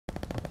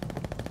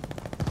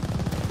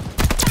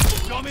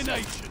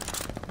domination.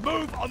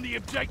 Move on the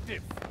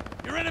objective.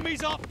 Your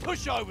enemies aren't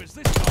pushovers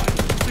this time.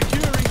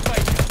 Securing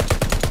Baker.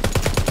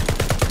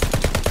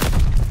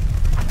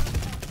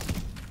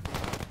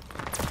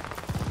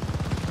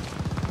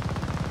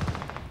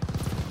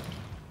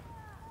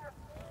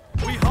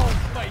 We hold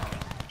Baker.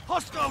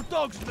 Hostile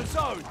dogs in the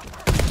zone.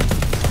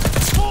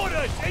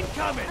 Orders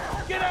incoming.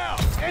 Get out.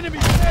 Enemy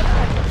care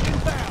package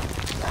inbound.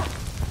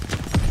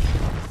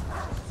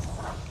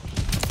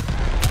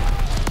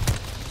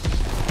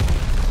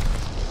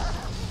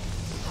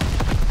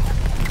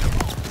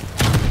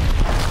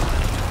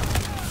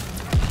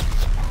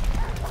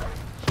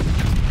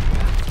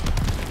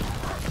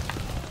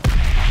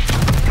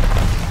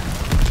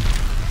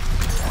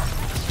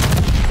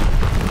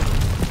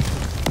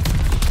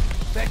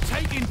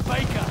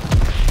 Baker.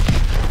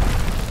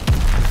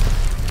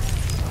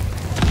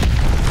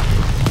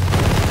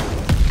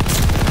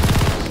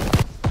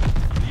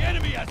 The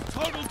enemy has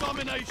total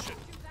domination.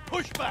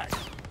 Push back.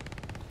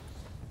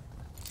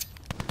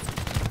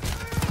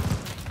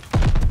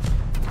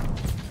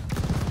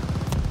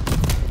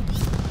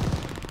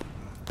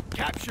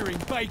 Capturing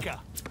Baker.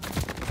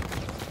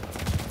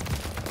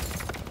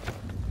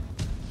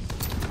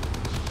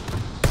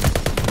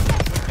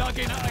 We're dug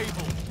in at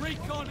Able.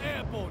 Recon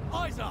airborne.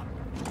 Eyes up.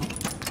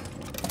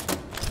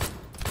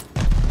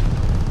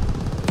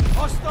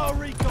 Hostile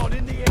recon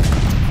in the air.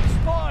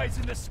 Spies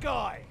in the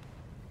sky.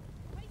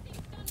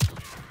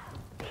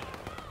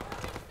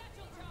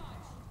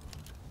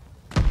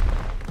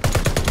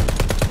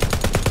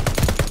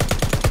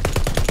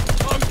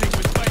 Closing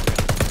with Baker.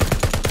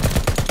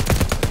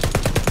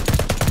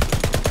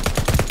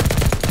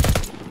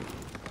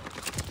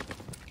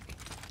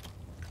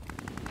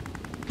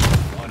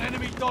 One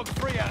enemy dog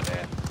free out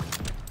there.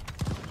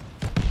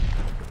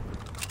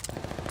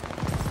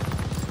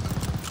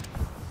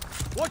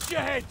 Watch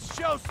your heads,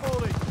 shells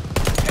falling.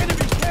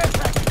 Enemy care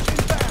package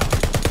inbound.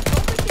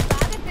 What was you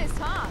bad at this,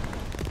 huh?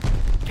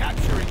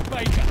 Capturing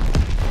Baker.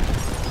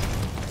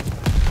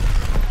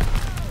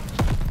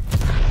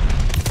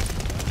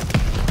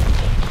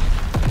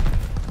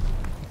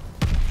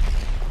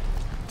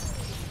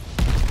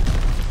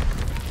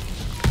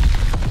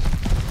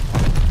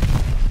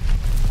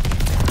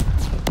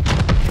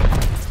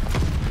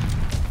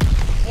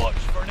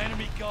 Watch for an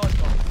enemy guard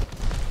dog.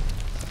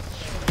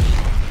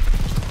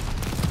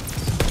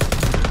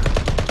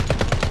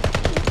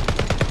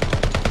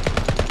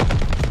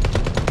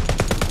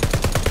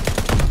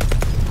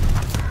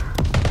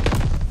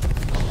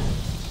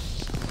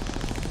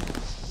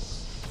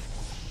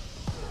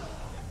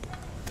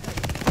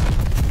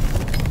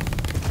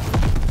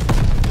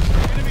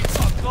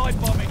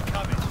 Bomb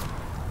incoming.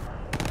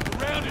 The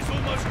round is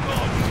almost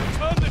gone.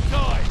 Turn the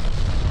tide.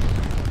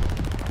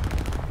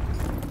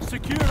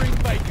 Securing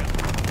Baker.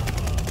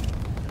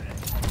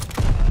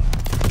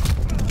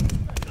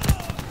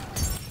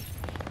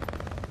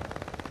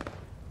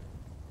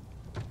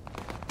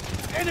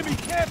 Enemy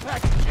care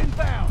package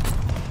inbound.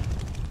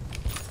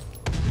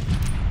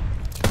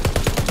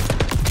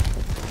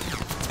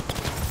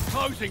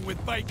 Closing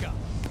with Baker.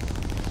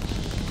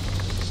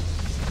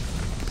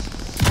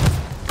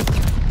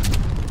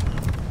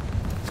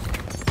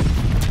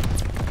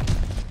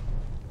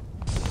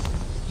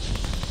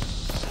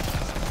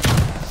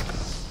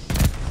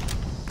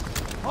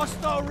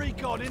 Hostile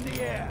recon in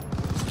the air.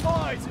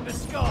 Spies in the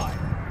sky.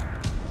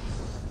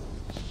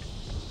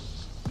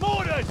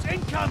 Mortars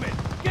incoming.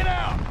 Get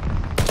out.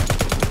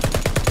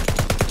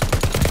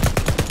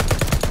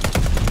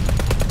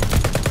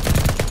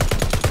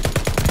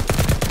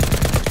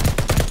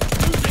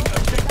 Losing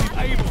objective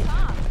Able.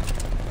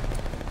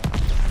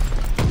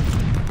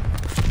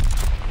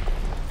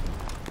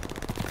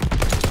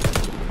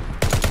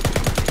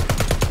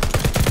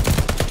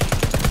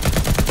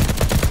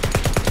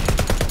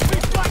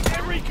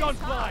 Recon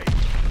fly!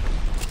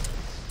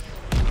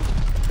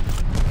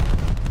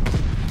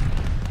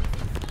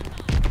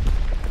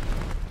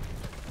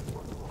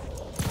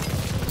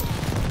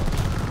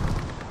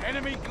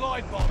 Enemy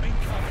glide bomb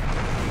incoming.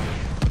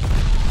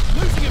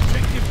 Losing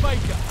objective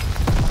Baker.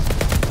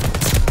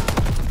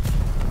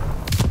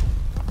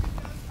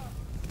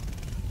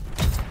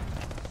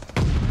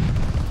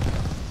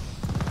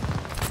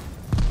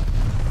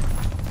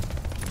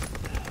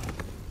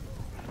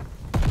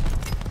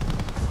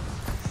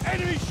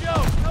 Enemy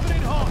shells coming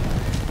in hot.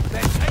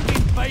 They're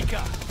taking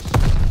Baker.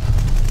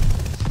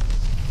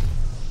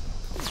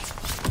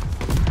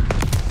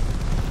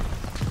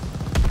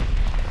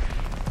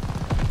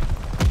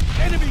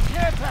 Enemy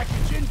care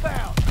package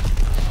inbound.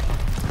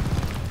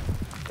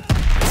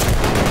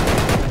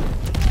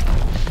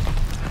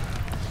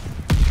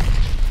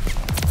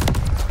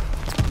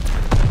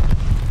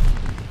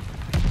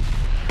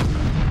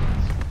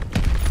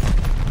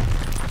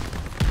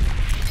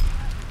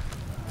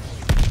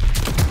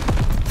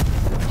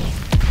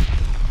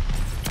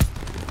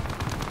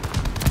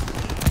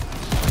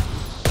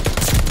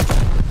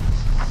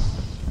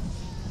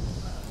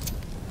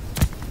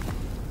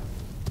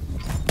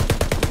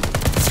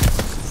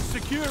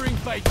 Securing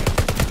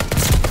Baker.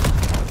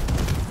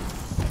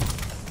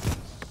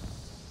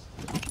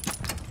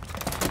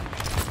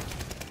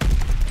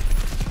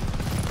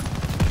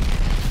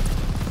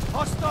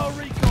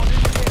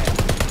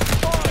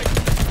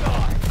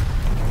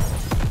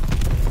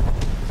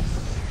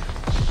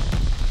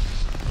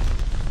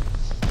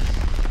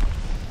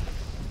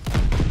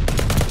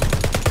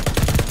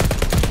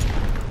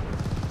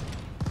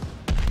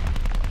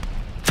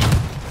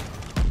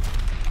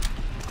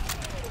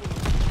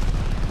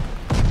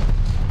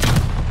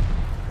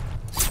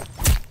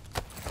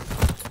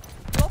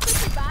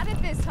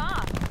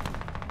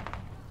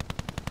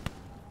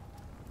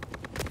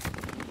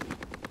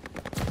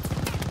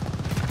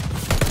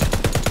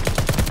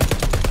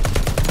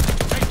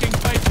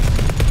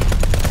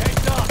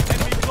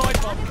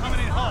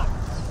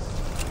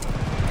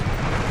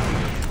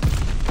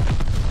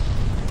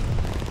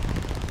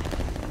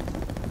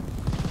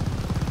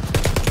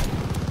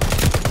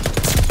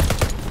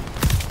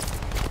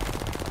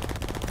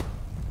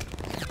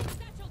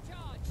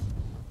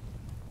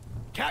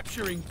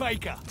 Capturing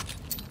Baker.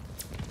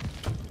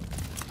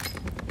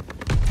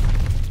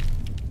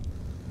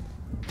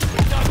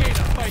 Dug in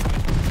at Baker.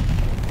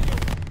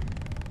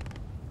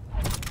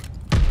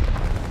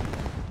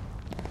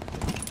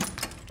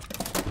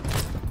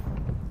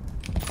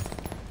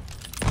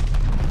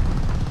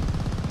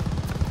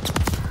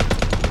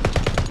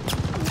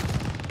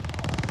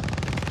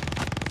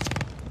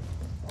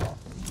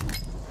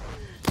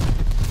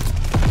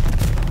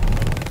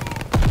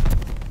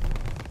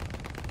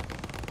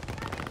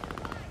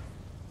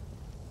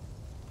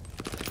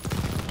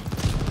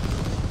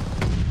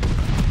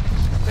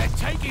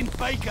 Taking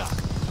Baker.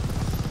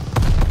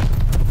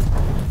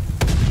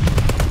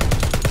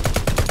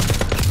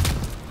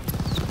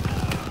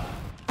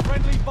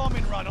 Friendly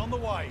bombing run on the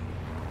way.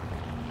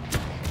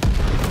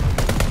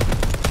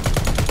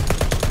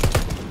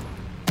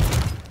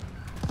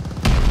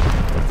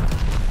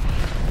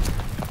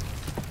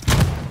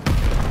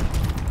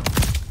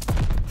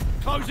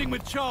 Closing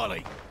with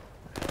Charlie.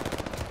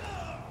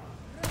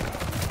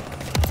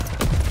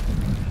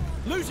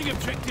 Losing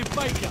objective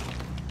Baker.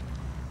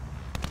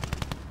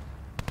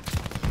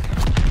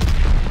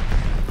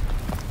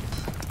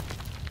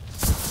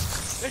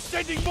 They're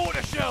sending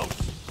mortar shells!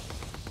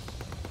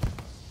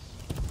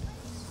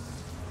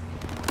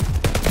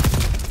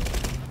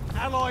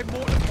 Allied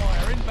mortar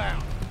fire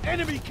inbound.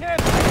 Enemy care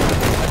package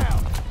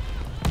inbound.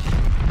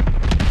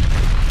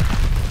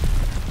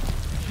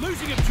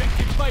 Losing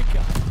objective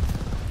Baker.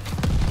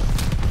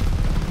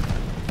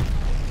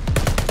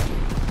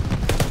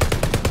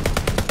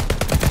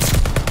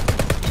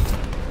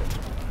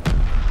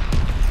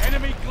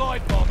 Enemy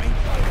glide bombing.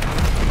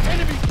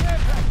 Enemy care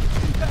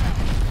package inbound.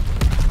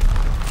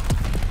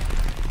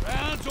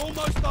 Round's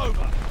almost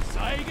over.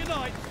 Say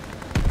goodnight.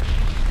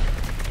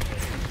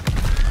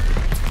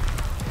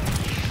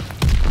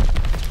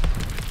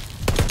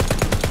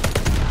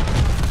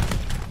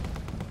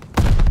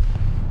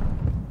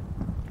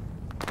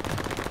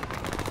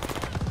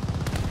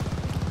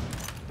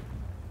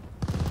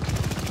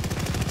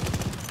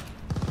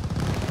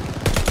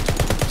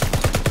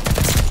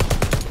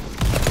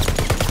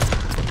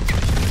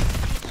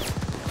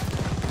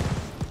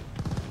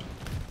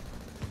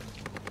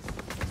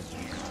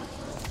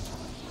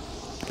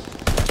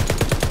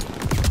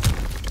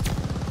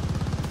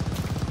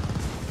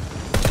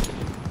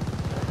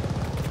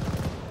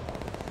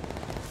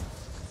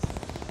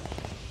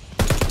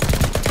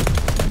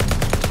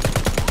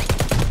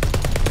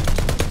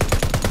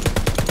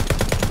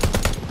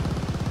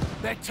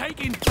 They're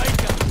taking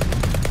Baker.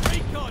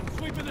 Recon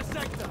sweeping the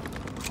sector.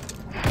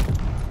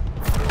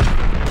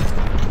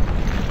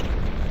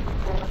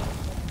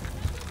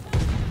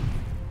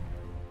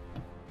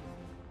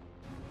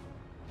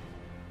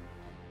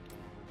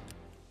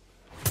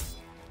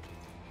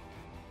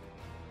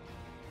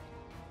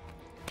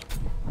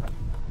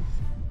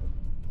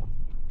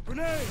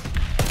 Grenade!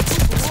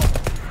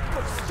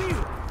 What?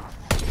 Steel!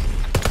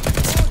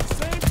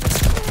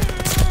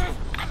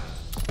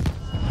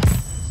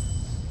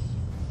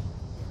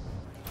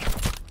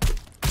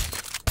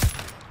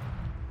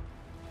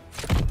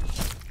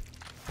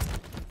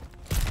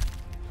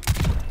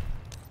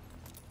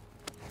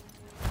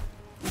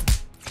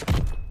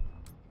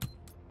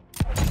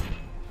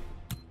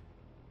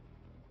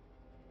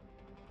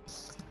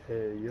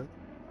 Hey, yo.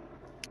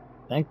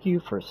 Thank you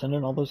for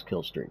sending all those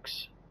kill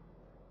streaks.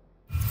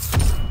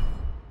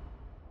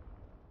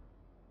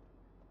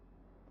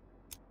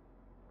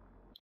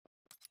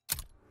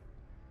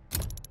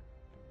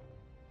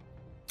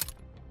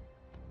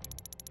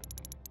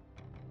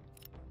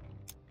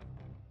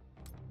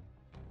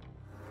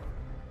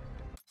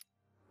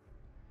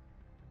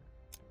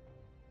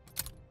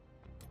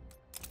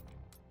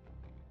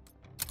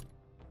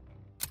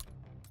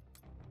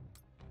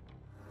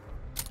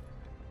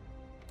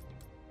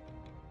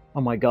 Oh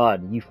my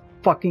god, you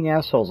fucking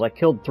assholes. I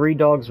killed 3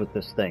 dogs with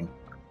this thing.